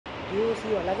You see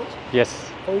your luggage? Yes.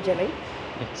 How is your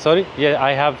sorry ये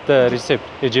I have the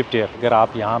receipt Egypt air. अगर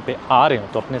आप यहाँ पे आ रहे हो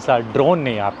तो अपने साथ ड्रोन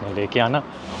नहीं आपने लेके आना।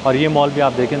 और ये मॉल भी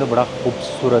आप देखें तो बड़ा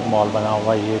खूबसूरत मॉल बना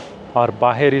हुआ है ये। और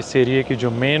बाहर इस एरिए की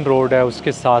जो मेन रोड है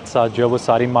उसके साथ साथ जो है वो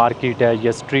सारी मार्केट है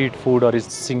या स्ट्रीट फूड। और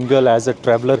इस सिंगल एज अ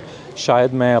ट्रैवलर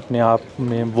शायद मैं अपने आप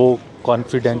में वो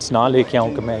कॉन्फिडेंस ना लेके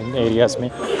आऊँ कि मैं इन एरियाज़ में।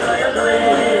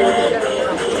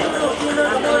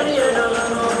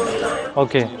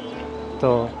 ओके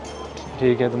तो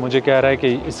ठीक है, तो मुझे कह रहा है कि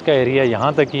इसका एरिया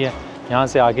यहाँ तक ही है, यहाँ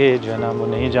से आगे जो है ना वो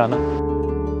नहीं जाना।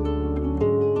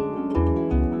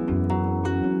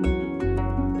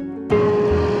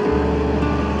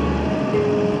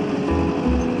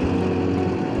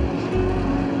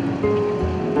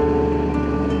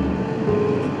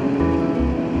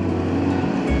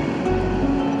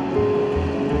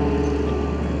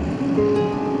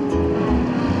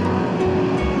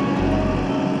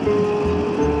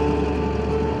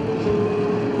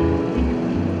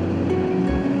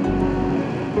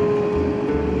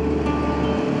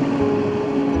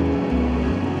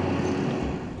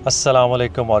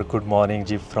 अस्सलामुअलैकुम और good morning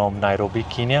ji from Nairobi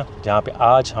Kenya, जहाँ पे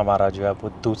आज हमारा जो है वो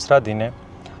दूसरा दिन है।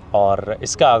 और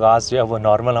इसका आगाज़ जो है वो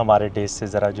नॉर्मल हमारे डेज से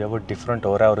ज़रा जो है वो डिफरेंट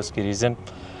हो रहा है। और उसकी रीज़न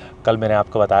कल मैंने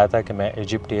आपको बताया था कि मैं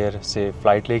इजिप्ट एयर से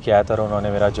फ़्लाइट लेके आया था और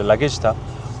उन्होंने मेरा जो लगेज था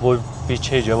वो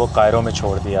पीछे जो है वो कायरो में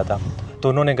छोड़ दिया था। तो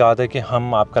उन्होंने कहा था कि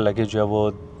हम आपका लगेज जो है वो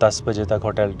 10 बजे तक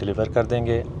होटल डिलीवर कर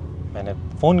देंगे। मैंने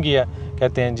फ़ोन किया,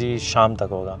 कहते हैं जी शाम तक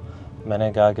होगा।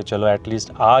 मैंने कहा कि चलो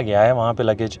एटलीस्ट आ गया है वहाँ पे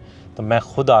लगेज, तो मैं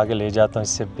ख़ुद आगे ले जाता हूँ।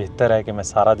 इससे बेहतर है कि मैं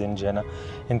सारा दिन जो है ना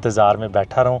इंतज़ार में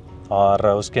बैठा रहूँ। और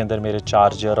उसके अंदर मेरे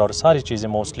चार्जर और सारी चीज़ें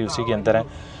मोस्टली उसी के अंदर हैं।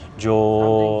 जो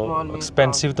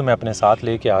एक्सपेंसिव तो मैं अपने साथ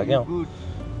लेके आ गया हूँ।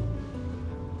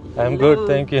 I am good,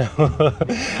 thank you.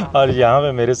 और यहाँ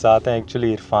पे मेरे साथ हैं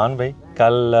एक्चुअली इरफान भाई।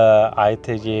 कल आए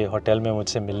थे ये होटल में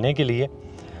मुझसे मिलने के लिए,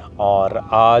 और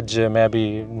आज मैं अभी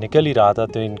निकल ही रहा था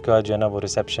तो इनका जो है ना वो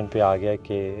रिसेप्शन पे आ गया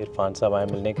कि इरफान साहब आए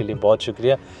मिलने के लिए, बहुत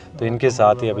शुक्रिया। तो इनके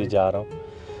साथ ही अभी जा रहा हूँ।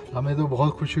 हमें तो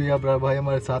बहुत खुश हुई आप भाई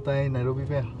हमारे साथ आए नैरोबी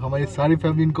पे। हमारी सारी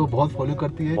फैमिली इनको बहुत फॉलो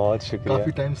करती है, बहुत शुक्रिया,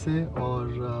 काफ़ी टाइम से। और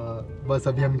बस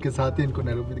अभी हम इनके साथ हैं, इनको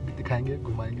नैरोबी दिखाएंगे,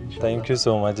 घुमाएंगे इंशाल्लाह। Thank you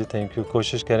so much ji, thank you.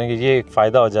 कोशिश करेंगे, ये एक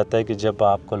फ़ायदा हो जाता है कि जब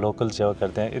आपको लोकल सेवा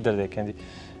करते हैं। इधर देखें जी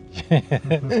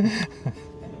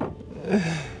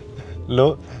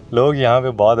लोग यहाँ पे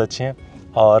बहुत अच्छे हैं।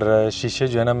 और शीशे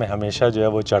जो है ना मैं हमेशा जो है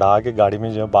वो चढ़ा के गाड़ी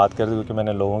में जो है बात करती हूँ, क्योंकि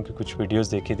मैंने लोगों की कुछ वीडियोस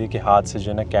देखी थी कि हाथ से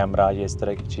जो है ना कैमरा या इस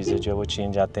तरह की चीज़ें जो है वो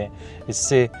छीन जाते हैं,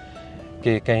 इससे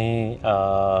कि कहीं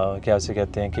क्या उसे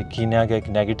कहते हैं कि कीनिया का एक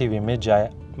नेगेटिव इमेज जाए।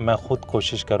 मैं ख़ुद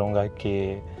कोशिश करूँगा कि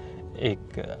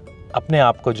एक अपने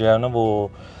आप को जो है ना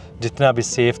वो जितना भी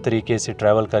सेफ़ तरीके से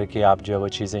ट्रैवल करके आप जो है वो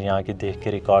चीज़ें यहाँ की देख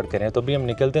के रिकॉर्ड करें। तो अभी हम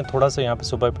निकलते हैं, थोड़ा सा यहाँ पे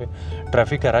सुबह पे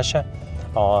ट्रैफिक का रश है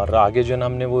और आगे जो है ना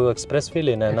हमने वो एक्सप्रेस वे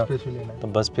लेना है ना, तो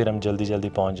बस फिर हम जल्दी जल्दी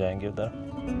पहुँच जाएंगे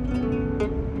उधर।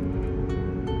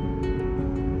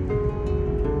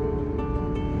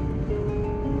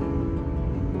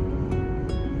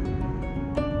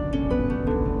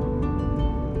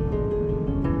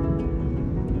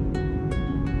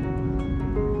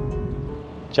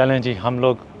 चलें जी, हम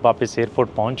लोग वापस एयरपोर्ट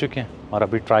पहुंच चुके हैं और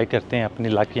अभी ट्राई करते हैं अपनी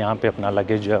लक यहाँ पे, अपना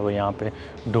लगेज जो है वो यहाँ पे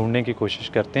ढूंढने की कोशिश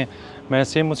करते हैं। मैं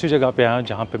सेम उसी जगह पे आया हूँ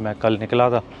जहाँ पे मैं कल निकला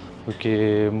था,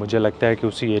 क्योंकि मुझे लगता है कि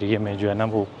उसी एरिया में जो है ना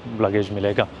वो लगेज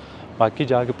मिलेगा। बाकी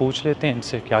जाके पूछ लेते हैं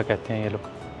इनसे क्या कहते हैं ये लोग।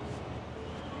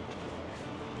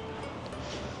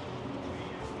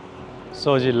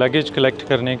 सो जी, लगेज कलेक्ट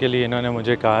करने के लिए इन्होंने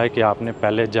मुझे कहा है कि आपने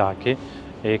पहले जाके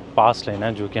एक पास लेना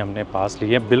है, जो कि हमने पास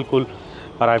लिया। बिल्कुल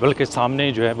अराइवल के सामने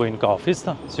ही जो है वो इनका ऑफिस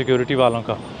था सिक्योरिटी वालों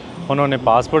का। उन्होंने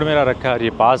पासपोर्ट मेरा रखा है और ये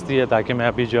पास दिया ताकि मैं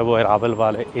अभी जो है वो अराइवल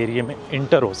वाले एरिया में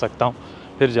इंटर हो सकता हूँ।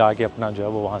 फिर जाके अपना जो है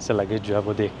वो वहाँ से लगेज जो है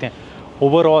वो देखते हैं।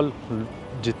 ओवरऑल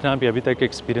जितना भी अभी तक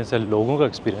एक्सपीरियंस है, लोगों का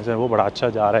एक्सपीरियंस है, वो बड़ा अच्छा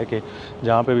जा रहा है कि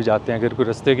जहाँ पे भी जाते हैं अगर कोई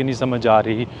रास्ते की नहीं समझ आ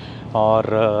रही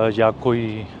और या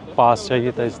कोई पास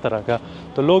चाहिए था इस तरह का,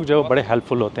 तो लोग जो है बड़े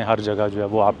हेल्पफुल होते हैं। हर जगह जो है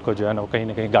वो आपको जो है ना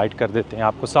कहीं गाइड कर देते हैं,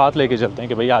 आपको साथ लेके चलते हैं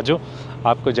कि भाई आ जाओ,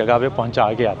 आपको जगह पे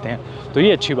पहुंचा के आते हैं। तो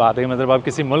ये अच्छी बात है। मतलब आप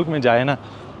किसी मुल्क में जाए ना,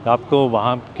 आपको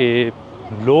वहाँ के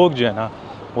लोग जो है ना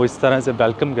वो इस तरह से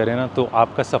वेलकम करें ना, तो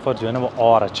आपका सफ़र जो है ना वो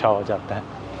और अच्छा हो जाता है।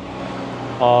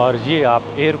 और ये आप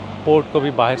एयरपोर्ट को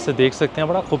भी बाहर से देख सकते हैं,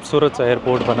 बड़ा खूबसूरत सा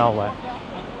एयरपोर्ट बना हुआ है।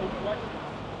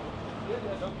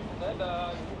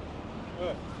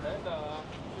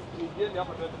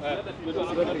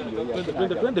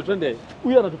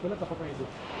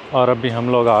 और अभी हम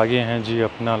लोग आगे हैं जी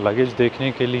अपना लगेज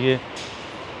देखने के लिए।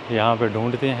 यहाँ पे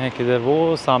ढूंढते हैं किधर,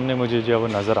 वो सामने मुझे जो है वो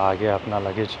नज़र आ गया अपना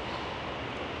लगेज।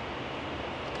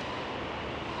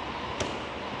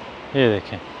 ये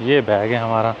देखें, ये बैग है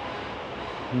हमारा।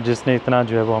 जिसने इतना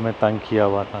जो है वो हमें तंग किया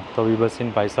हुआ था। तो अभी बस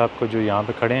इन भाई साहब को जो यहाँ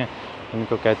पे खड़े हैं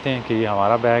इनको कहते हैं कि ये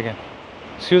हमारा बैग है।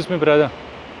 Excuse me brother,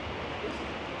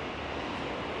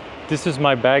 this is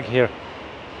my bag here.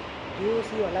 Do you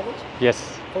see your luggage? Yes.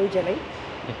 For which airline?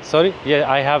 Sorry? Yeah,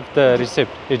 I have the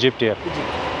receipt. Egypt here.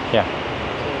 Egypt. Yeah.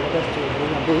 So let us to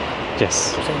bring a book. Yes.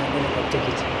 So then I'm going to take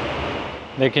it.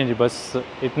 देखिए जी, बस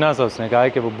इतना सा उसने कहा है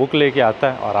कि वो book लेके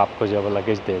आता है और आपको जो है वो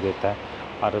लगेज दे देता है।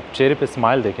 और चेहरे पे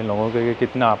स्माइल देखें लोगों के कि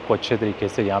कितना आपको अच्छे तरीके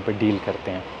से यहाँ पे डील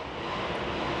करते हैं।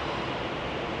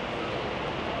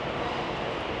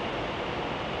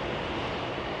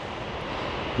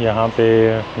 यहाँ पे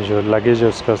जो लगेज है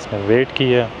उसका उसने वेट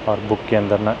किया और बुक के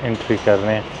अंदर ना एंट्री कर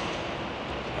रहे हैं।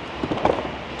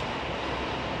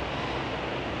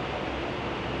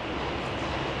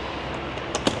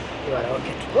 You are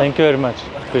okay to go. Thank you very much,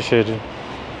 appreciate it.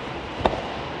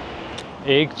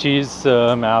 एक चीज़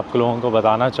मैं आप लोगों को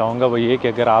बताना चाहूँगा वो ये कि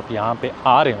अगर आप यहाँ पे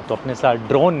आ रहे हो तो अपने साथ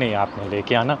ड्रोन नहीं आपने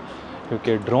लेके आना,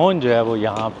 क्योंकि ड्रोन जो है वो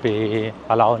यहाँ पे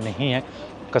अलाउ नहीं है।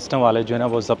 कस्टम वाले जो है ना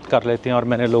वो जब्त कर लेते हैं और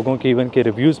मैंने लोगों के इवन के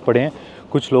रिव्यूज़ पढ़े हैं,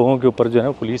 कुछ लोगों के ऊपर जो है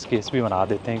ना पुलिस केस भी बना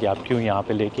देते हैं कि आप क्यों यहाँ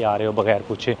पे लेके आ रहे हो बगैर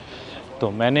पूछे। तो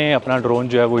मैंने अपना ड्रोन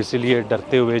जो है वो इसीलिए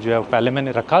डरते हुए जो है पहले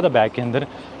मैंने रखा था बैग के अंदर,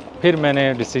 फिर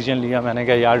मैंने डिसीजन लिया, मैंने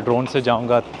कहा यार ड्रोन से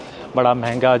जाऊँगा बड़ा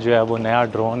महंगा जो है वो नया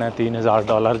ड्रोन है,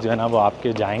 $3000 जो है ना वो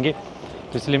आपके जाएंगे,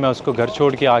 तो इसलिए मैं उसको घर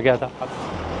छोड़ के आ गया था।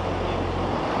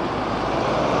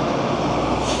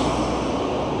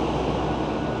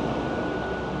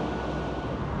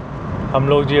 हम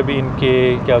लोग जी अभी इनके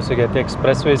क्या उसे कहते हैं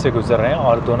एक्सप्रेसवे से गुजर रहे हैं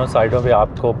और दोनों साइडों पे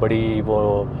आपको बड़ी वो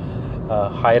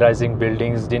हाई राइजिंग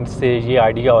बिल्डिंग्स, जिनसे ये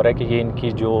आइडिया हो रहा है कि ये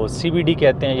इनकी जो CBD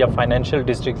कहते हैं या फाइनेंशियल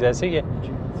डिस्ट्रिक्ट ऐसे ही है,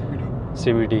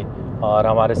 CBD। और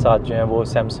हमारे साथ जो है वो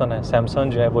सैमसन है। सैमसन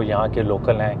जो है वो यहाँ के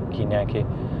लोकल हैं कीनिया के।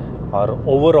 और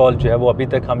ओवरऑल जो है वो अभी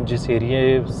तक हम जिस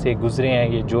एरिया से गुजरे हैं,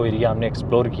 ये जो एरिया हमने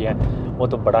एक्सप्लोर किया है वो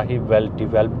तो बड़ा ही वेल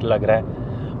डिवेल्प्ड लग रहा है।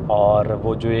 और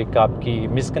वो जो एक आपकी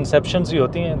मिसकंसेप्शंस ही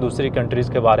होती हैं दूसरी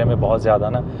कंट्रीज़ के बारे में बहुत ज़्यादा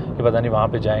ना, कि पता नहीं वहाँ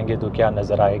पे जाएंगे तो क्या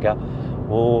नज़र आएगा,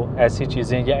 वो ऐसी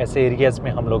चीज़ें या ऐसे एरियाज़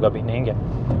में हम लोग अभी नहीं गए।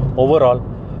 ओवरऑल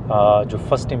जो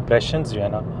फर्स्ट इम्प्रेशंस जो है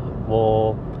ना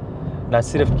वो ना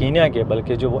सिर्फ कीनिया के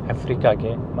बल्कि जो वो अफ्रीका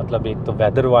के, मतलब एक तो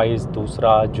वेदर वाइज,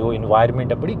 दूसरा जो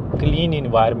इन्वायरमेंट है बड़ी क्लीन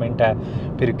इन्वायरमेंट है,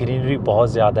 फिर ग्रीनरी बहुत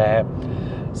ज़्यादा है,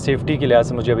 सेफ्टी के लिहाज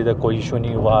से मुझे अभी तक कोई इशू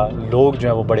नहीं हुआ, लोग जो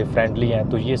हैं वो बड़े फ्रेंडली हैं।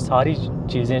 तो ये सारी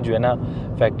चीज़ें जो है ना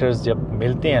फैक्टर्स जब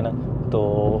मिलते हैं ना तो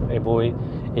वो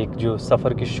एक जो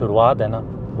सफ़र की शुरुआत है ना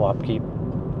वो आपकी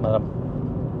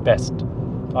मतलब बेस्ट।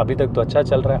 अभी तक तो अच्छा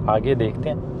चल रहा है, आगे देखते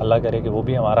हैं, अल्लाह करे कि वो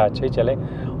भी हमारा अच्छा ही चले।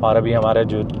 और अभी हमारे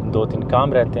जो 2-3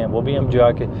 काम रहते हैं वो भी हम जो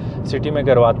आके सिटी में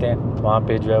करवाते हैं। वहाँ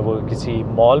पे जो है वो किसी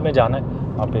मॉल में जाना है,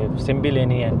 वहाँ पे सिम भी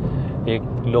लेनी है, एक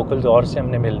लोकल और से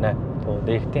हमने मिलना है। तो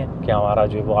देखते हैं कि हमारा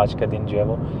जो है वो आज का दिन जो है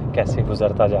वो कैसे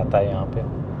गुजरता जाता है यहाँ पे।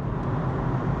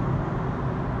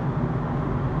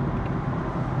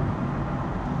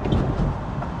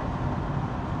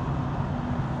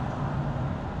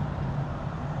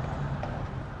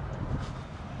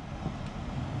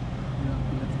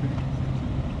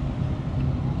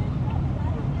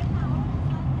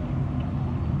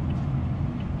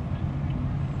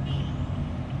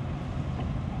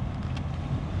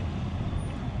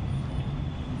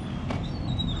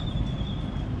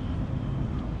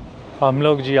 हम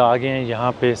लोग जी आ गए हैं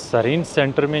यहाँ पे सरीन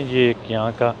सेंटर में। ये एक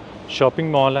यहाँ का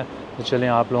शॉपिंग मॉल है। तो चलें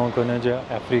आप लोगों को ना जो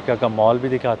अफ्रीका का मॉल भी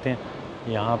दिखाते हैं।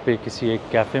 यहाँ पे किसी एक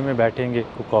कैफ़े में बैठेंगे,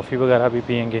 कॉफ़ी वगैरह भी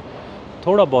पियेंगे,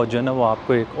 थोड़ा बहुत जो है ना वो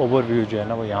आपको एक ओवरव्यू जो है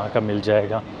ना वो यहाँ का मिल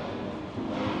जाएगा।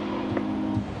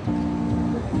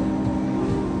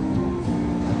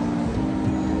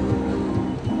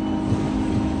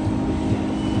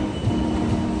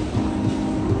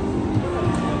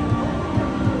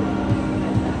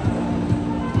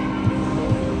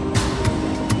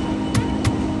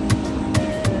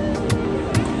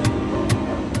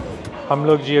 हम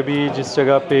लोग जी अभी जिस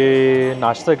जगह पे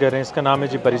नाश्ता कर रहे हैं इसका नाम है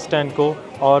जी बरिस्टा एंड को।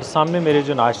 और सामने मेरे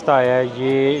जो नाश्ता आया है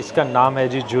ये इसका नाम है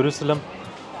जी जेरूसलम।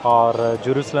 और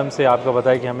जेरूसलम से आपको पता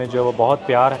है कि हमें जो है वो बहुत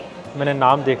प्यार है। मैंने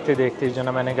नाम देखते देखते जो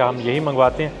ना मैंने कहा हम यही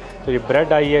मंगवाते हैं। तो ये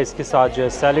ब्रेड आई है, इसके साथ जो है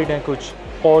सैलड है, कुछ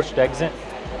पोच्ड एग्स हैं,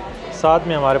 साथ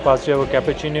में हमारे पास जो है वो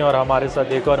कैपेचिनो। और हमारे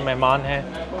साथ एक और मेहमान हैं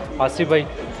आसिफ भाई,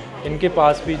 इनके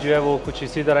पास भी जो है वो कुछ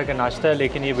इसी तरह का नाश्ता है,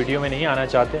 लेकिन ये वीडियो में नहीं आना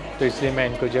चाहते तो इसलिए मैं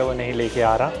इनको जो है वो नहीं लेके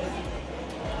आ रहा।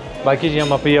 बाकी जी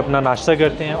हम अभी अपना नाश्ता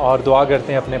करते हैं और दुआ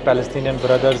करते हैं अपने फ़लस्तीनियन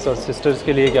ब्रदर्स और सिस्टर्स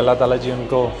के लिए कि अल्लाह ताला जी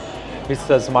उनको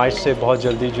इस आजमाइश से बहुत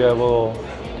जल्दी जो है वो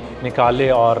निकाले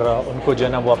और उनको जो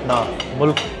है ना वो अपना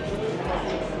मुल्क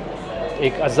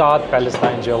एक आज़ाद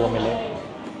फ़लस्तीन जो है वो मिले।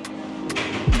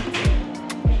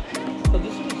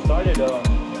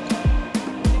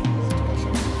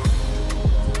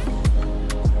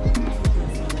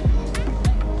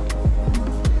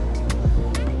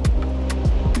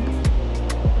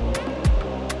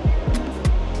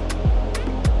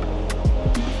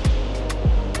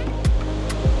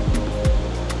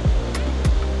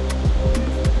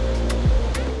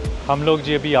 हम लोग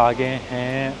जी अभी आ गए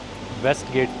हैं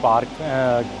वेस्ट गेट पार्क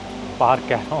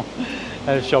कह रहा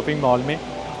हूँ शॉपिंग मॉल में,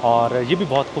 और ये भी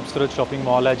बहुत खूबसूरत शॉपिंग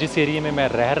मॉल है। जिस एरिया में मैं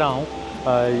रह रहा हूँ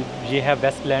ये है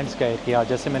वेस्टलैंड्स का एरिया।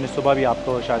 जैसे मैंने सुबह भी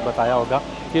आपको शायद बताया होगा,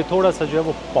 ये थोड़ा सा जो है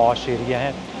वो पॉश एरिया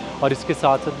है, और इसके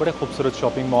साथ साथ बड़े खूबसूरत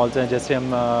शॉपिंग मॉल्स हैं। जैसे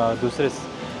हम दूसरे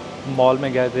मॉल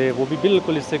में गए थे, वो भी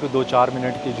बिल्कुल इससे कोई 2-4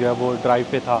 मिनट की जो है वो ड्राइव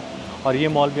पे था, और ये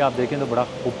मॉल भी आप देखें तो बड़ा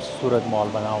खूबसूरत मॉल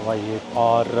बना हुआ है ये।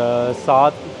 और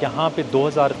साथ यहाँ पे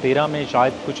 2013 में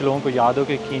शायद कुछ लोगों को याद हो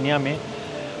कि कीनिया में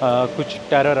कुछ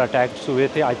टेरर अटैक्स हुए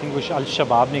थे। आई थिंक कुछ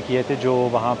अल-शबाब ने किए थे, जो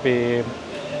वहाँ पे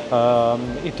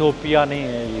इथियोपिया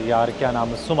नहीं यार क्या नाम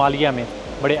है, सोमालिया में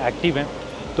बड़े एक्टिव हैं।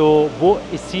 तो वो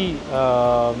इसी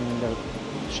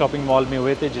शॉपिंग मॉल में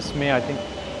हुए थे, जिसमें आई थिंक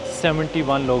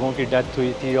 71 लोगों की डेथ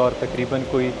हुई थी, और तकरीबन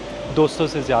कोई 200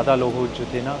 से ज़्यादा लोग जो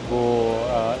थे ना वो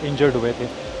इंजर्ड हुए थे।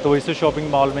 तो वो इसी शॉपिंग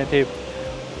मॉल में थे।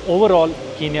 ओवरऑल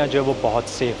कीनिया जो है वो बहुत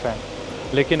सेफ़ है,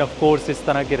 लेकिन ऑफ कोर्स इस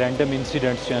तरह के रैंडम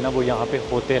इंसिडेंट्स जो है ना वो यहाँ पे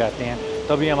होते रहते हैं।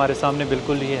 तभी हमारे सामने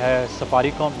बिल्कुल ही है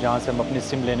सफारीकॉम, जहाँ से हम अपनी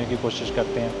सिम लेने की कोशिश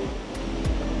करते हैं।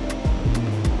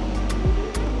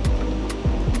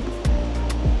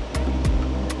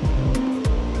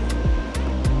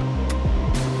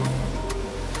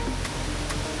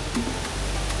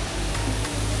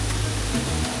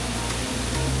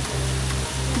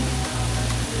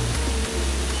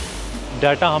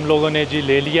 डाटा हम लोगों ने जी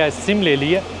ले लिया है, सिम ले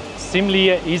ली है, सिम ली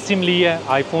है, ई सिम ली है।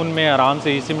 आईफोन में आराम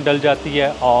से ई सिम डल जाती है,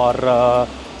 और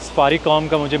सफारीकॉम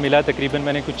का मुझे मिला है तकरीबन,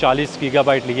 मैंने कुछ 40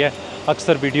 गीगाबाइट लिया है।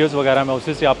 अक्सर वीडियोस वगैरह मैं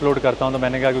उसी से अपलोड करता हूं, तो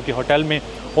मैंने कहा क्योंकि होटल में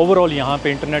ओवरऑल यहाँ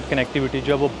पे इंटरनेट कनेक्टिविटी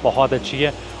जो है वो बहुत अच्छी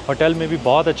है। होटल में भी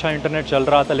बहुत अच्छा इंटरनेट चल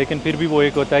रहा था, लेकिन फिर भी वो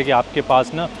एक होता है कि आपके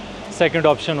पास ना सेकंड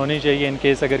ऑप्शन होनी चाहिए इन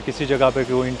केस अगर किसी जगह पे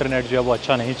कोई इंटरनेट जो है वो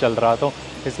अच्छा नहीं चल रहा, तो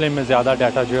इसलिए मैं ज़्यादा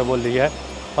डाटा जो है वो लिया है।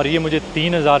 और ये मुझे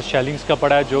 3000 शेलिंग्स का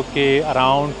पड़ा है, जो कि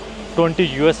अराउंड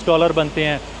 $20 बनते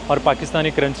हैं, और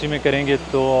पाकिस्तानी करेंसी में करेंगे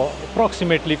तो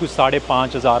अप्रॉक्सीमेटली कुछ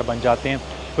 5,500 बन जाते हैं,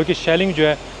 क्योंकि शेलिंग जो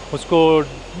है उसको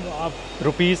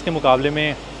रुपीज़ के मुकाबले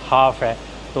में हाफ़ है,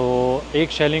 तो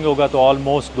एक शेलिंग होगा तो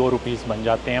ऑलमोस्ट 2 रुपीज़ बन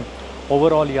जाते हैं।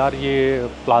 ओवरऑल यार ये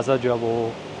प्लाज़ा जो है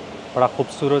वो बड़ा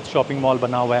खूबसूरत शॉपिंग मॉल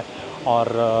बना हुआ है,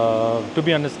 और to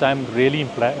be honest I am really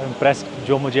impressed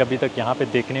जो मुझे अभी तक यहाँ पे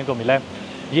देखने को मिला है।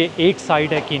 ये एक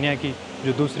साइड है कीनिया की,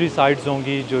 जो दूसरी साइड्स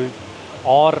होंगी, जो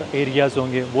और एरियाज़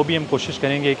होंगे, वो भी हम कोशिश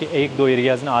करेंगे कि 1-2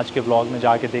 एरियाज़ ना आज के व्लॉग में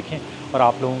जाके देखें और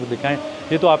आप लोगों को दिखाएं।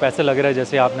 ये तो आप ऐसे लग रहा है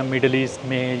जैसे आप ना मिडल ईस्ट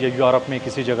में या यूरोप में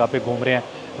किसी जगह पे घूम रहे हैं।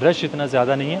 रश इतना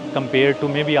ज़्यादा नहीं है कंपेयर टू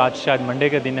में भी, आज शायद मंडे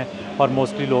का दिन है और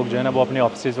मोस्टली लोग जो है ना वो अपने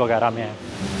ऑफिस वगैरह में हैं।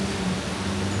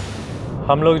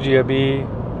 हम लोग जी अभी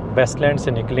वेस्टलैंड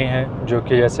से निकले हैं, जो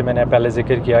कि जैसे मैंने पहले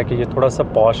ज़िक्र किया कि ये थोड़ा सा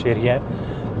पॉश एरिया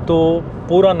है। तो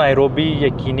पूरा नायरोबी या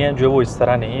कीनिया जो है वो इस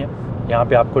तरह नहीं है। यहाँ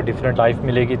पे आपको डिफरेंट लाइफ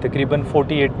मिलेगी। तकरीबन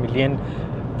 48 मिलियन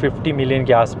 50 मिलियन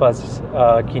के आसपास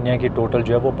कीनिया की टोटल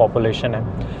जो है वो पॉपुलेशन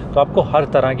है। तो आपको हर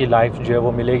तरह की लाइफ जो है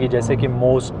वो मिलेगी। जैसे कि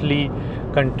मोस्टली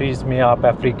कंट्रीज़ में आप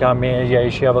अफ्रीका में या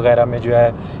एशिया वगैरह में जो है,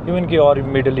 इवन कि और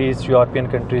मिडल ईस्ट यूरोपियन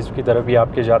कंट्रीज़ की तरफ भी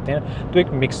आपके जाते हैं, तो एक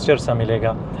मिक्सचर सा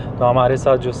मिलेगा। तो हमारे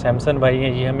साथ जो सैमसन भाई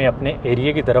हैं ये हमें अपने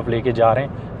एरिया की तरफ लेके जा रहे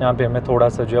हैं, यहाँ पे हमें थोड़ा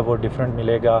सा जो है वो डिफरेंट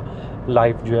मिलेगा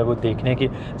लाइफ जो है वो देखने की।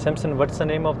 Samson, what's the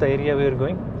name of the area we are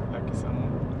going?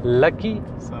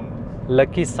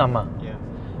 Lucky समा।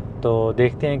 तो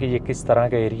देखते हैं कि ये किस तरह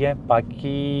का एरिया है।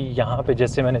 बाकी यहाँ पे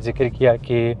जैसे मैंने जिक्र किया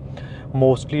कि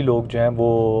मोस्टली लोग जो हैं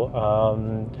वो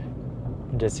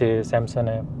जैसे सैमसन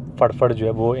है, फटफट जो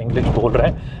है वो इंग्लिश बोल रहे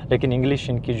हैं, लेकिन इंग्लिश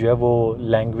इनकी जो है वो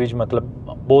लैंग्वेज मतलब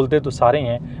बोलते तो सारे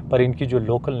हैं, पर इनकी जो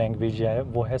लोकल लैंग्वेज है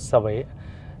वो है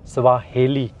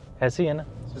स्वाहिली, ऐसी है ना?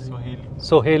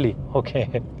 सोहेली। ओके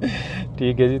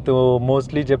ठीक है जी। तो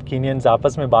मोस्टली जब कीनियंस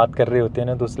आपस में बात कर रहे होते हैं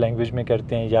ना तो उस लैंग्वेज में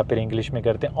करते हैं या फिर इंग्लिश में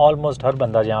करते हैं। ऑलमोस्ट हर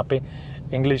बंदा यहाँ पे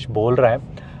इंग्लिश बोल रहा है।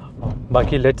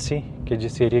 बाकी लेट्स सी कि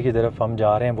जिस एरिया की तरफ हम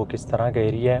जा रहे हैं वो किस तरह का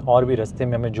एरिया है, और भी रास्ते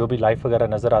में हमें जो भी लाइफ वगैरह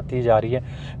नज़र आती जा रही है,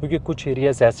 क्योंकि कुछ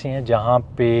एरियाज़ ऐसे हैं जहाँ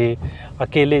पे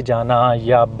अकेले जाना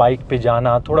या बाइक पे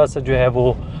जाना थोड़ा सा जो है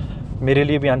वो मेरे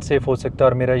लिए भी अनसेफ हो सकता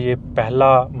है। और मेरा ये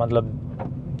पहला मतलब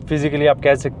फ़िज़िकली आप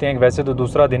कह सकते हैं, वैसे तो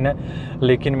दूसरा दिन है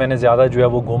लेकिन मैंने ज़्यादा जो है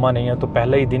वो घूमा नहीं है, तो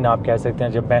पहला ही दिन आप कह सकते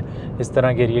हैं जब मैं इस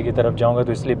तरह के एरिया की तरफ जाऊंगा।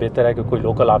 तो इसलिए बेहतर है कि कोई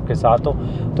लोकल आपके साथ हो।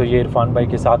 तो ये इरफान भाई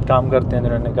के साथ काम करते हैं,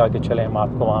 उन्होंने कहा कि चले हम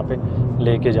आपको वहाँ पे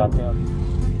लेके जाते हैं।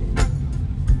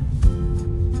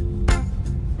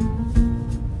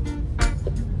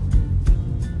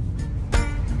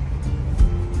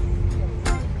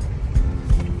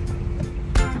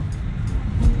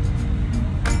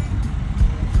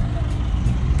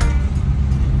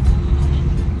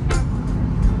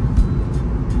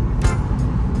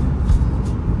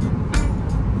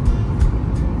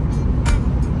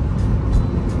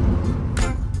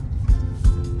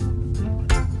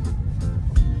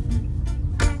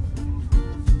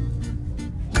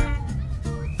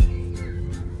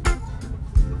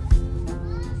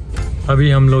 अभी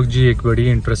हम लोग जी एक बड़ी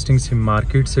इंटरेस्टिंग सी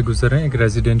मार्केट से गुजर रहे हैं, एक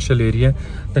residential area.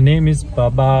 The name is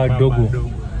बाबा डोगू।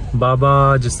 बाबा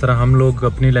जिस तरह हम लोग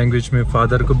अपनी लैंग्वेज में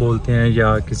फादर को बोलते हैं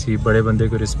या किसी बड़े बंदे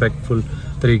को रिस्पेक्टफुल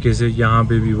तरीके से, यहाँ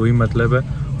पे भी वही मतलब है।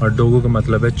 और डोगू का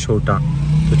मतलब है छोटा,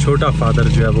 तो छोटा फादर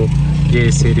जो है वो ये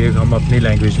इस एरिया को हम अपनी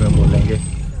लैंग्वेज में बोलेंगे।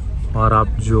 और आप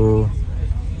जो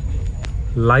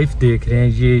लाइफ देख रहे हैं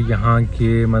ये यहाँ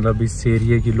के मतलब इस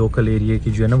एरिया की, लोकल एरिया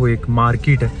की जो है ना वो एक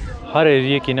मार्केट है। हर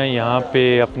एरिया की ना यहाँ पे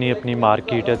अपनी अपनी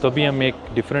मार्केट है। तो अभी हम एक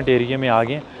डिफरेंट एरिया में आ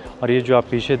गए और ये जो आप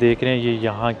पीछे देख रहे हैं ये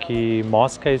यहाँ की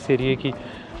मॉस्क है इस एरिया की।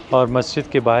 और मस्जिद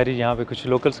के बाहर ही यहाँ पे कुछ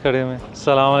लोकल्स खड़े हुए हैं।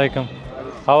 अस्सलाम वालेकुम,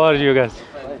 how are you guys?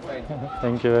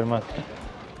 Thank you very much.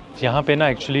 यहाँ पे ना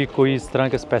एक्चुअली कोई इस तरह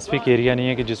का स्पेसिफिक एरिया नहीं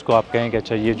है कि जिसको आप कहें कि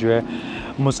अच्छा ये जो है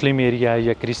मुस्लिम एरिया है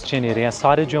या क्रिश्चियन एरिया है।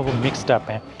 सारे जो है वो मिक्सड अप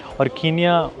हैं। और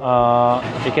कीनिया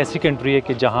एक ऐसी कंट्री है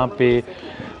कि जहाँ पे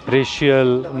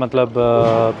रेशियल मतलब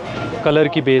कलर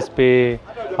की बेस पे,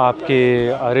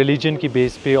 आपके रिलीजन की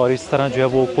बेस पे और इस तरह जो है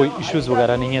वो कोई इश्यूज़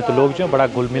वगैरह नहीं है। तो लोग जो है बड़ा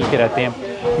घुल मिल के रहते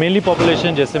हैं। मेनली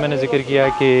पॉपुलेशन जैसे मैंने जिक्र किया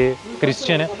है कि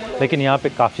क्रिश्चियन है, लेकिन यहाँ पे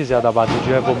काफ़ी ज़्यादा आबादी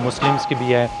जो है वो मुस्लिम्स की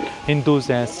भी है,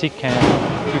 हिंदूज़ हैं, सिख हैं।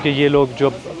 क्योंकि ये लोग जो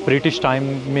ब्रिटिश टाइम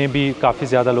में भी काफ़ी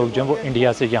ज़्यादा लोग जो हैं वो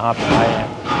इंडिया से यहाँ पर आए हैं।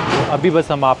 तो अभी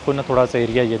बस हम आपको ना थोड़ा सा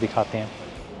एरिया ये दिखाते हैं।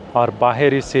 और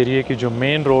बाहर इस एरिया की जो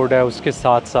मेन रोड है उसके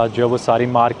साथ साथ जो है वो सारी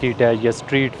मार्केट है या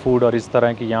स्ट्रीट फूड और इस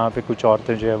तरह की। यहाँ पे कुछ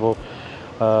औरतें जो है वो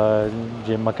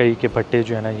ये मकई के भट्टे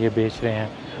जो है ना ये बेच रहे हैं।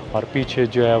 और पीछे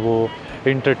जो है वो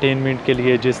इंटरटेनमेंट के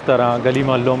लिए जिस तरह गली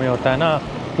मोहल्लों में होता है ना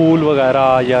पूल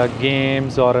वगैरह या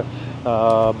गेम्स और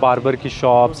बार्बर की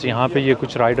शॉप्स, यहाँ पे ये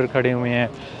कुछ राइडर खड़े हुए हैं।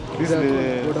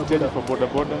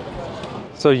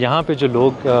 सो यहाँ पे जो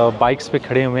लोग बाइक्स पे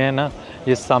खड़े हुए हैं ना,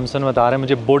 ये सामसन बता रहे हैं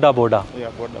मुझे बोडा बोडा।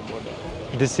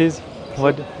 This is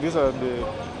what These are the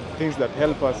things that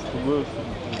help us to go to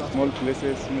small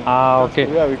places. Okay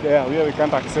Where we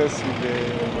can't access with the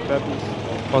matatus.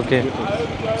 Okay.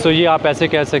 सो ये आप ऐसे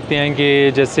कह सकते हैं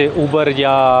कि जैसे उबर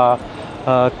या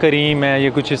करीम है, ये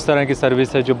कुछ इस तरह की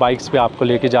सर्विस है जो बाइक्स पे आपको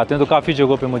लेके जाते हैं। तो काफ़ी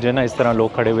जगहों पे मुझे ना इस तरह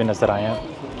लोग खड़े हुए नज़र आए हैं।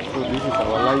 So this is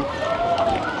our life.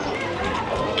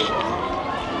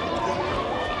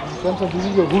 This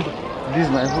is your hood. This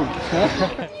is my food.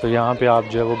 तो यहाँ पे आप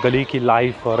जो है वो गली की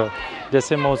लाइफ और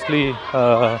जैसे मोस्टली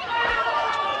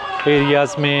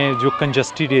एरियाज़ में जो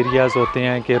कंजस्टेड एरियाज़ होते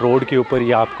हैं कि रोड के ऊपर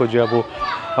ही आपको जो है वो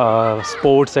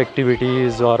स्पोर्ट्स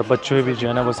एक्टिविटीज़ और बच्चे भी जो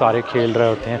है ना वो सारे खेल रहे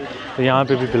होते हैं। तो यहाँ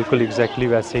पे भी बिल्कुल एग्जैक्टली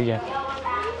वैसे ही है।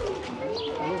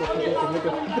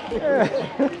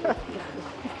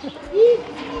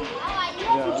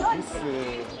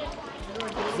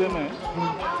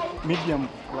 Medium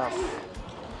class.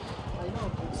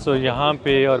 सो यहाँ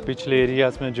पे और पिछले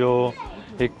एरियाज़ में जो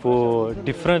एक वो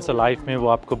डिफरेंस लाइफ में वो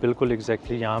आपको बिल्कुल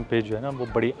एग्जैक्टली यहाँ पे जो है ना वो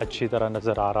बड़ी अच्छी तरह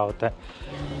नज़र आ रहा होता है।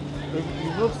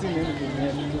 You've not seen anything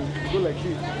yet. You go like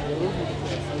this.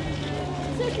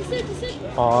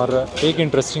 और एक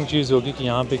इंटरेस्टिंग चीज़ होगी कि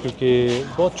यहाँ पे क्योंकि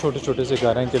बहुत छोटे छोटे से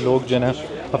घर हैं कि लोग जो है ना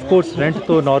ऑफ कोर्स रेंट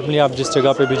तो नॉर्मली आप जिस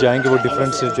जगह पे भी जाएंगे वो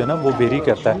डिफरेंट से जो है ना वो वेरी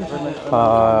करता है।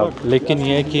 लेकिन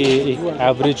ये है कि एक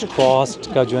एवरेज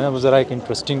कॉस्ट का जो है ना वो ज़रा एक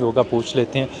इंटरेस्टिंग होगा, पूछ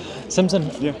लेते हैं। Samson,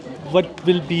 what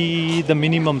will be the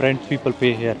minimum rent people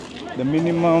पे here? The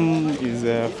minimum is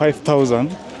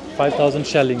 5,000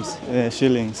 shillings।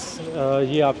 shillings.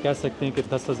 ये आप कह सकते हैं कि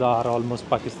 10,000 ऑलमोस्ट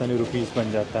पाकिस्तानी रुपीज़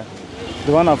बन जाता है।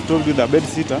 The one I've told you, the bed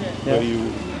sitter, where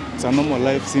it's a normal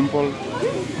life, simple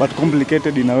but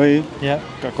complicated in a way. Yeah,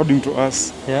 According to us,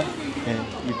 yeah.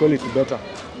 we call it better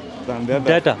than the other.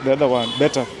 Better? The other one,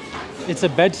 better. It's a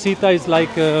bed sita is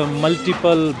like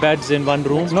multiple beds in one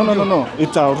room. No.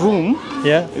 It's a room.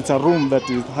 Yeah. It's a room that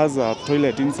has a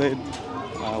toilet inside,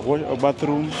 a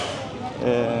bathroom,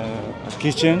 a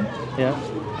kitchen, Yeah.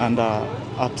 and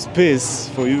a space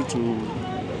for you to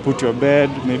put your bed,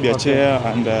 maybe a chair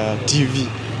and a TV.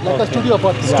 Like a studio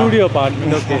apartment. Studio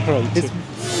apartment. Okay.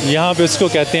 यहाँ पे उसको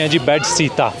कहते हैं जी bed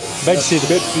Sita. Bed Sita.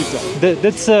 Bed sitter.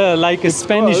 That's like a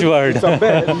Spanish word. It's a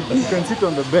bed. You can sit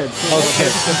on the bed. Okay.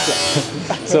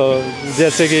 So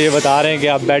जैसे कि ये बता रहे हैं कि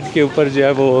आप बेड के ऊपर जो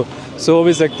है वो सो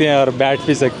भी सकते हैं और बैठ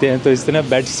भी सकते हैं, तो इस तरह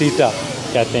बेड सीता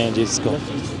कहते हैं जी इसको।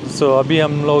 सो अभी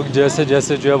हम लोग जैसे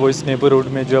जैसे जो है वो इस नेबरहुड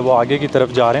में जो है वो आगे की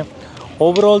तरफ जा रहे हैं।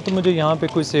 ओवरऑल तो मुझे यहाँ पे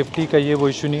कोई सेफ़्टी का ये वो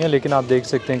इशू नहीं है, लेकिन आप देख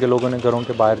सकते हैं कि लोगों ने घरों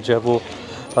के बाहर जो है वो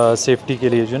सेफ़्टी के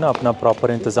लिए जो है ना अपना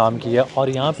प्रॉपर इंतज़ाम किया। और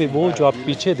यहाँ पे वो जो आप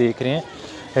पीछे देख रहे हैं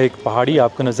एक पहाड़ी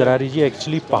आपको नज़र आ रही है, ये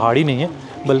एक्चुअली पहाड़ी नहीं है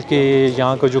बल्कि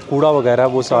यहाँ का जो कूड़ा वगैरह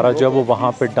वो सारा जो है वो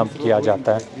वहाँ पे डंप किया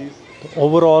जाता है। तो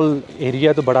ओवरऑल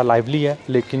एरिया तो बड़ा लाइवली है,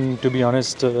 लेकिन to be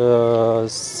honest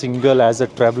single as a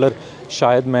traveller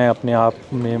शायद मैं अपने आप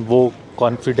में वो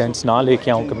कॉन्फिडेंस ना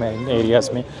लेके आऊँ कि मैं इन एरियाज़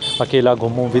में अकेला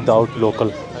घूमूँ विदाउट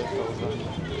लोकल।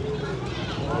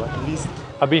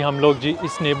 अभी हम लोग जी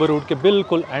इस नेबरहुड के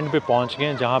बिल्कुल एंड पे पहुंच गए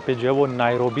हैं जहाँ पे जो है वो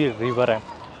नायरोबी रिवर है।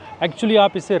 एक्चुअली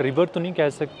आप इसे रिवर तो नहीं कह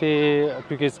सकते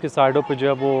क्योंकि इसके साइडों पे जो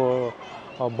है वो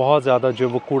बहुत ज़्यादा जो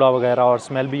है वो कूड़ा वगैरह और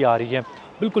स्मेल भी आ रही है।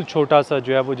 बिल्कुल छोटा सा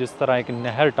जो है वो जिस तरह एक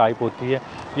नहर टाइप होती है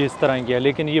ये इस तरह की है,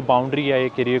 लेकिन ये बाउंड्री है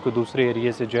एक एरिया को दूसरे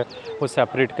एरिया से जो है वो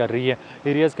सेपरेट कर रही है।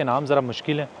 एरियाज़ के नाम ज़रा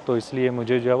मुश्किल हैं तो इसलिए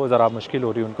मुझे जो है वो ज़रा मुश्किल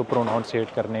हो रही है उनको प्रोनाउंसिएट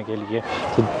करने के लिए।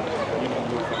 तो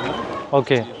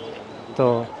ओके,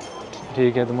 तो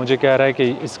ठीक है, तो मुझे कह रहा है कि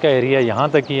इसका एरिया यहाँ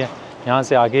तक ही है, यहाँ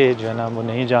से आगे जो है ना वो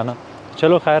नहीं जाना।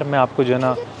 चलो खैर मैं आपको जो है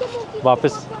ना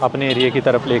वापस अपने एरिया की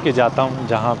तरफ लेके जाता हूँ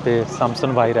जहाँ पे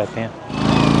सैमसन भाई रहते हैं।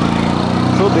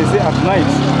 So they say at night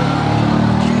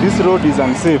this road is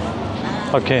unsafe.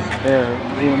 Okay,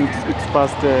 When it's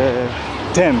past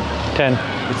 10, 10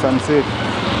 it's unsafe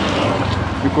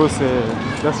because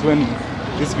that's when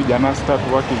these vijanas start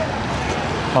working.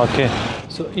 Okay.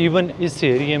 So even इस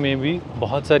एरिया में भी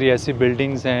बहुत सारी ऐसी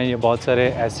बिल्डिंग्स हैं या बहुत सारे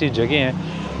ऐसी जगह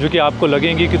हैं जो कि आपको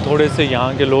लगेंगी कि थोड़े से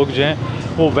यहाँ के लोग जो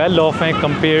हैं वो वेल ऑफ हैं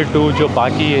कंपेयर टू जो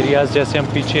बाकी एरियाज़ जैसे हम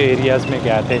पीछे एरियाज़ में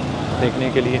गए थे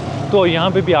देखने के लिए। तो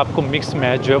यहाँ पे भी आपको मिक्स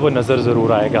मैच जो है वो नज़र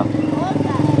ज़रूर आएगा।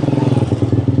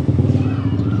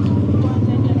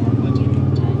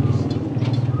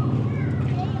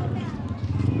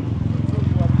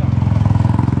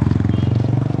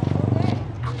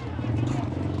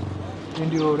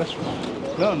 Indio restaurant.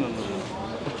 No.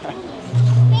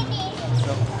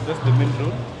 So that's the main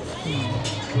road.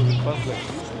 So we pass like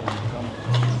this and come.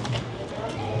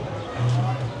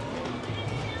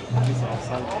 These are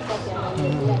salt.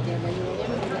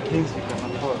 Things we can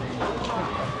afford.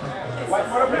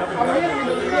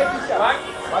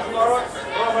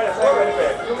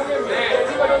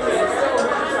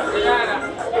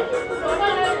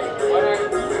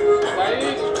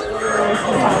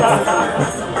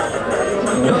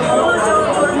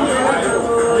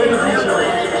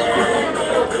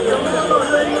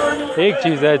 एक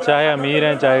चीज़ है, चाहे अमीर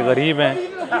हैं चाहे गरीब हैं,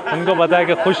 उनको पता है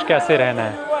कि खुश कैसे रहना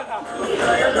है।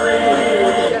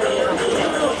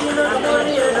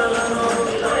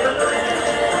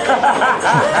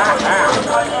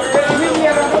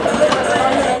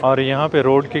 और यहाँ पे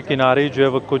रोड के किनारे जो है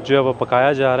वो कुछ जो है वो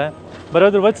पकाया जा रहा है।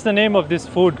 Brother, what's the name of this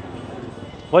food?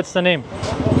 What's the name?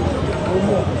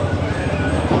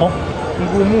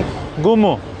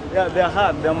 Gumo. Yeah, they are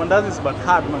hard. They are mandazis, but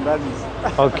hard mandazis.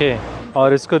 Okay,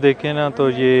 और इसको देखें ना तो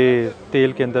ये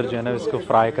तेल के अंदर जो है ना इसको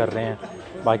फ्राई कर रहे हैं।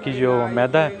 बाकी जो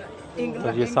मैदा है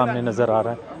तो ये सामने नज़र आ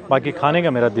रहा है। बाकी खाने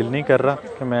का मेरा दिल नहीं कर रहा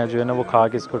कि मैं जो है ना वो खा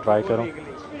के इसको ट्राई करूं।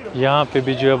 यहाँ पे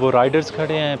भी जो है वो राइडर्स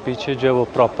खड़े हैं, पीछे जो है वो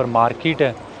प्रॉपर मार्केट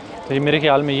है। तो ये मेरे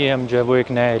ख्याल में ये हम जो है वो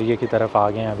एक नए एरिया की तरफ आ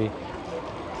गए हैं अभी।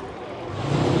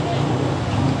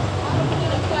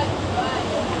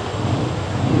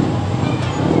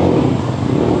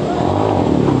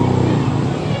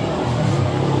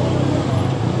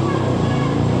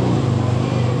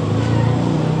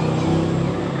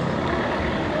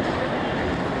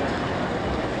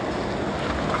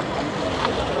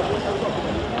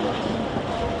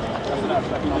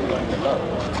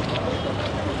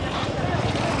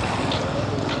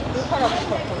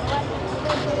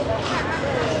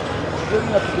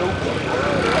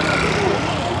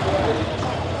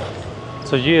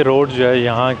 तो ये रोड जो है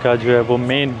यहाँ का जो है वो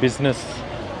मेन बिज़नेस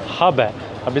हब है।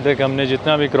 अभी तक हमने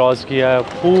जितना भी क्रॉस किया है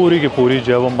पूरी की पूरी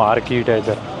जो है वो मार्केट है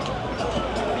इधर।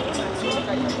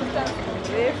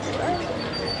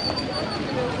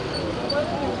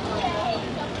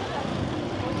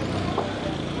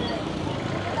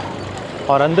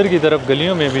 और अंदर की तरफ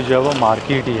गलियों में भी जो है वो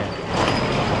मार्केट ही है।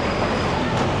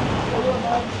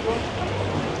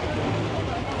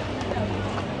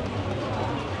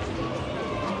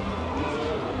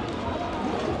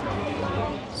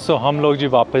 सो हम लोग जी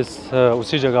वापस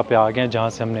उसी जगह पे आ गए हैं जहाँ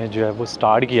से हमने जो है वो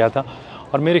स्टार्ट किया था।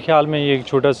 और मेरे ख्याल में ये एक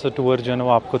छोटा सा टूर जो है ना वो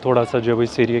आपको थोड़ा सा जो है वो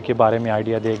इस एरिया के बारे में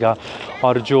आइडिया देगा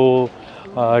और जो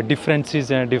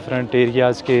डिफरेंसेस हैं डिफरेंट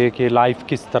एरियाज़ के लाइफ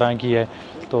किस तरह की है।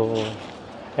 तो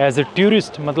एज ए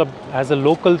टूरिस्ट मतलब एज ए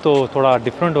लोकल तो थोड़ा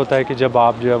डिफरेंट होता है कि जब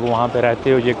आप जो है वो वहाँ पे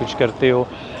रहते हो ये कुछ करते हो,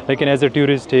 लेकिन एज ए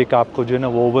टूरिस्ट एक आपको जो है ना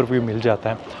वो ओवरव्यू मिल जाता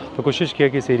है। तो कोशिश किया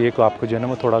कि इस एरिया को आपको जो है ना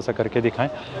वो थोड़ा सा करके दिखाएं।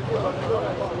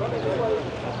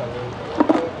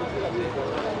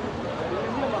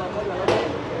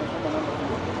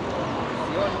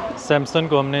 सैमसन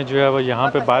को हमने जो है वो यहाँ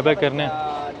पे बाय बाय करने।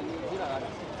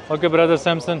 Okay brother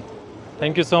Samson,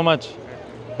 thank you so much,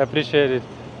 appreciate it,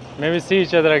 may we see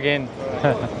each other again.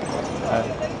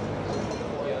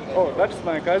 Oh, that's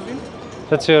my cousin.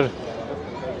 That's your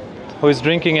who is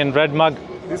drinking in red mug.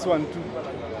 This one too.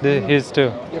 His too.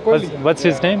 What's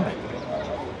his name?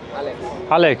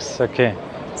 Alex. Okay.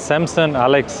 Samson,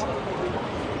 Alex.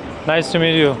 Nice to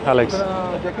meet you, Alex.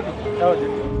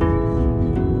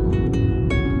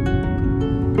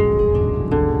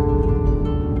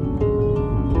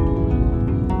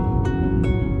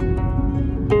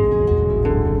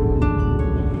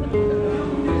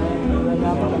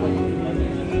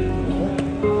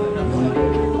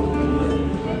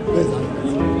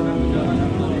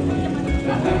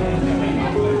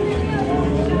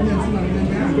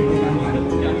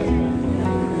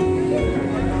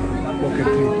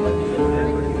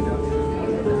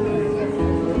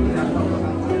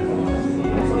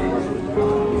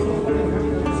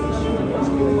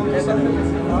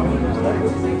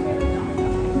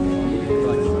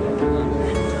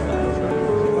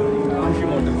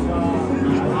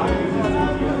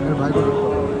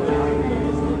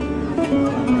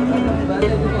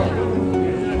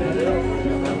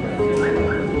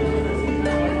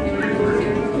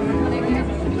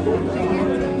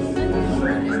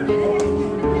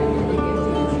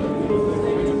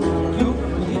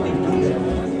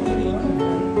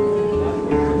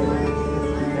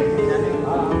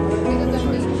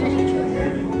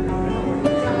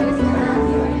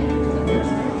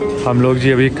 हम लोग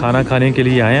जी अभी खाना खाने के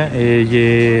लिए आए हैं।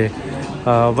 ये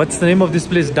what's the name of this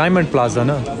place? Diamond plaza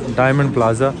ना, डायमंड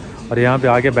प्लाजा। और यहाँ पे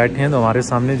आके बैठे हैं तो हमारे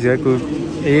सामने जो है कोई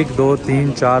 1 2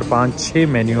 3 4 5 6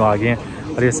 मेन्यू आ गए हैं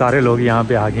और ये सारे लोग यहाँ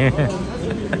पे आ गए हैं।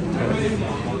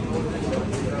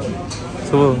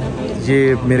 तो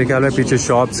ये मेरे ख्याल में पीछे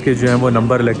शॉप्स के जो हैं वो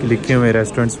नंबर लिखे हुए हैं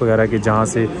रेस्टोरेंट्स वगैरह के, जहाँ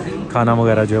से खाना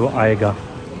वगैरह जो है वो आएगा।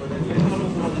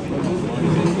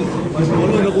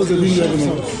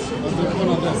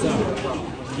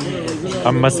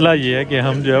 अब मसला ये है कि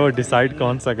हम जो है वो डिसाइड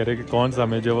कौन सा करें कि कौन सा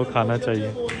हमें जो है वो खाना चाहिए।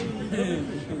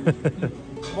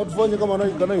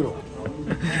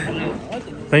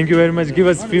 Thank you very much. Give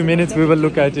us a few minutes. We will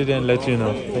look at it and let you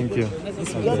know. Thank you.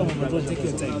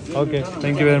 Okay.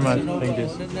 Thank you very much. Thank you.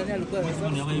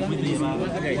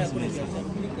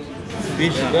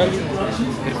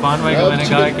 Irfan भाई को मैंने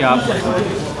कहा है कि आप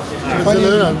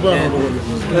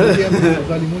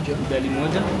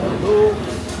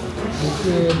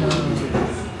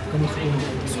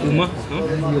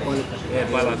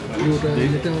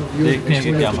देखते हैं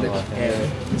क्या मंगवाते हैं।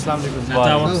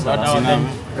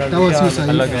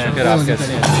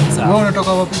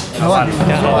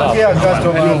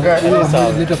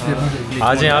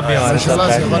 आज यहाँ पे हमारे साथ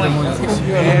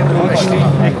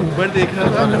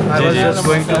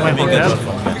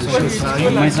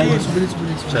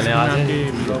चले आज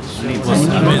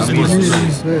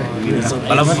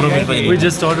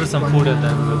just order some food.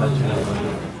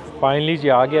 Finally जी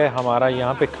आ गया है हमारा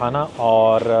यहाँ पे खाना।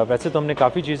 और वैसे तो हमने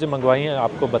काफ़ी चीज़ें मंगवाई हैं,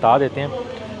 आपको बता देते हैं।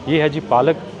 ये है जी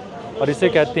पालक और इसे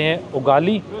कहते हैं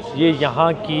उगाली। ये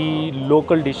यहाँ की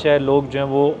लोकल डिश है। लोग जो हैं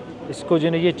वो इसको जो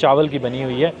है ये चावल की बनी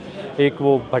हुई है, एक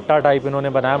वो भट्टा टाइप इन्होंने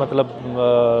बनाया, मतलब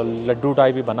लड्डू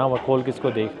टाइप ही बना हुआ। खोल के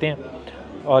इसको देखते हैं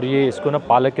और ये इसको ना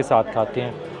पालक के साथ खाते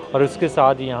हैं। और उसके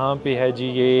साथ यहाँ पे है जी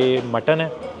ये मटन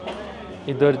है।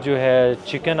 इधर जो है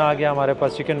चिकन आ गया हमारे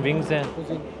पास, चिकन विंग्स हैं,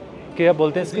 क्या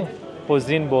बोलते हैं इसको?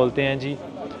 पोजीन बोलते हैं जी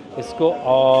इसको।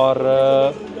 और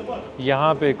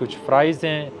यहाँ पे कुछ फ्राइज़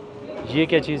हैं। ये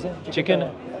क्या चीज़ है? चिकन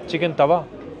है, चिकन तवा।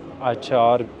 अच्छा,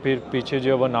 और फिर पीछे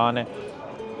जो है वो नान है।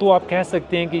 तो आप कह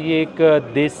सकते हैं कि ये एक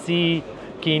देसी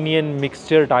कीनियन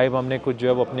मिक्सचर टाइप हमने कुछ जो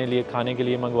है वो अपने लिए खाने के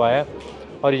लिए मंगवाया है।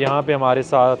 और यहाँ पे हमारे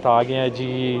साथ आ गए हैं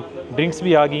जी ड्रिंक्स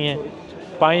भी आ गई हैं।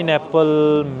 पाइनएप्पल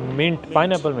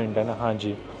मिंट है ना? हाँ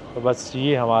जी। तो बस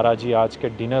ये हमारा जी आज का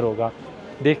डिनर होगा।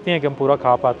 देखते हैं कि हम पूरा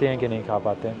खा पाते हैं कि नहीं खा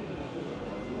पाते हैं।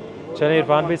 चलें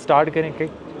इरफान भाई स्टार्ट करें,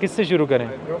 किससे शुरू करें?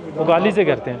 उगाली से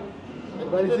करते हैं।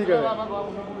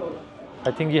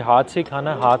 आई थिंक ये हाथ से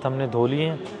खाना है, हाथ हमने धो लिए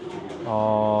हैं।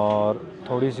 और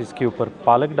थोड़ी सी इसके ऊपर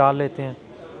पालक डाल लेते हैं।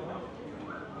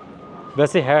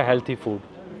 वैसे है हेल्थी फूड,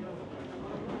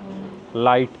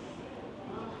 लाइट।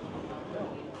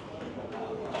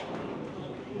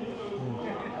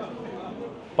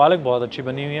 पालक बहुत अच्छी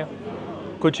बनी हुई है।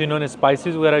 कुछ इन्होंने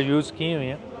स्पाइसेस वगैरह यूज़ की हुई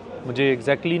हैं, मुझे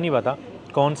एग्जैक्टली नहीं पता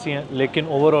कौन सी हैं, लेकिन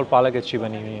ओवरऑल पालक अच्छी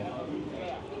बनी हुई है।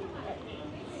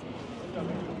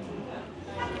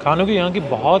 खानों की यहाँ की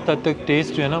बहुत हद तक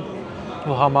टेस्ट जो है ना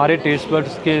वो हमारे टेस्ट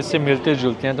बड्स के से मिलते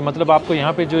जुलते हैं। तो मतलब आपको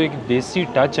यहाँ पे जो एक देसी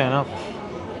टच है ना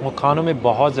वो खानों में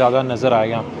बहुत ज़्यादा नज़र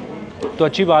आएगा। तो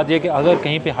अच्छी बात यह कि अगर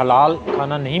कहीं पे हलाल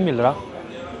खाना नहीं मिल रहा,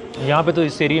 यहाँ पे तो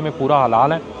इस एरिया में पूरा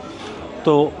हलाल है,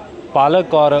 तो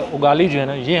पालक और उगाली जो है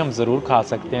ना ये हम ज़रूर खा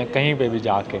सकते हैं कहीं पे भी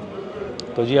जाके।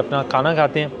 तो जी अपना खाना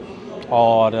खाते हैं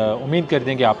और उम्मीद करते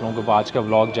हैं कि आप लोगों को आज का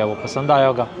व्लॉग जो है वो पसंद आया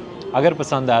होगा। अगर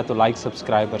पसंद आया तो लाइक,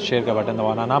 सब्सक्राइब और शेयर का बटन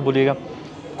दबाना ना भूलिएगा।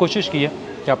 कोशिश की है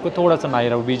कि आपको थोड़ा सा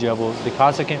नायरोबी जो है वो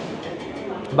दिखा सकें।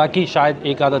 बाकी शायद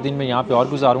एक आधा दिन में यहाँ पे और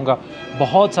गुजारूँगा।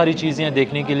 बहुत सारी चीज़ें हैं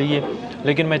देखने के लिए,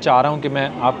 लेकिन मैं चाह रहा हूँ कि मैं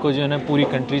आपको जो है ना पूरी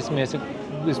कंट्रीज़ में से,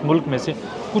 इस मुल्क में से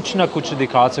कुछ ना कुछ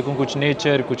दिखा सकूँ, कुछ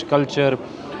नेचर, कुछ कल्चर,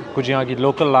 कुछ यहाँ की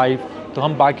लोकल लाइफ। तो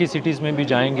हम बाकी सिटीज़ में भी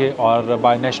जाएंगे और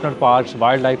bye national parks,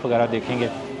 wild life वगैरह देखेंगे।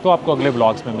 तो आपको अगले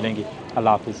ब्लॉग्स में मिलेंगे।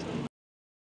 अल्लाह हाफ़िज़।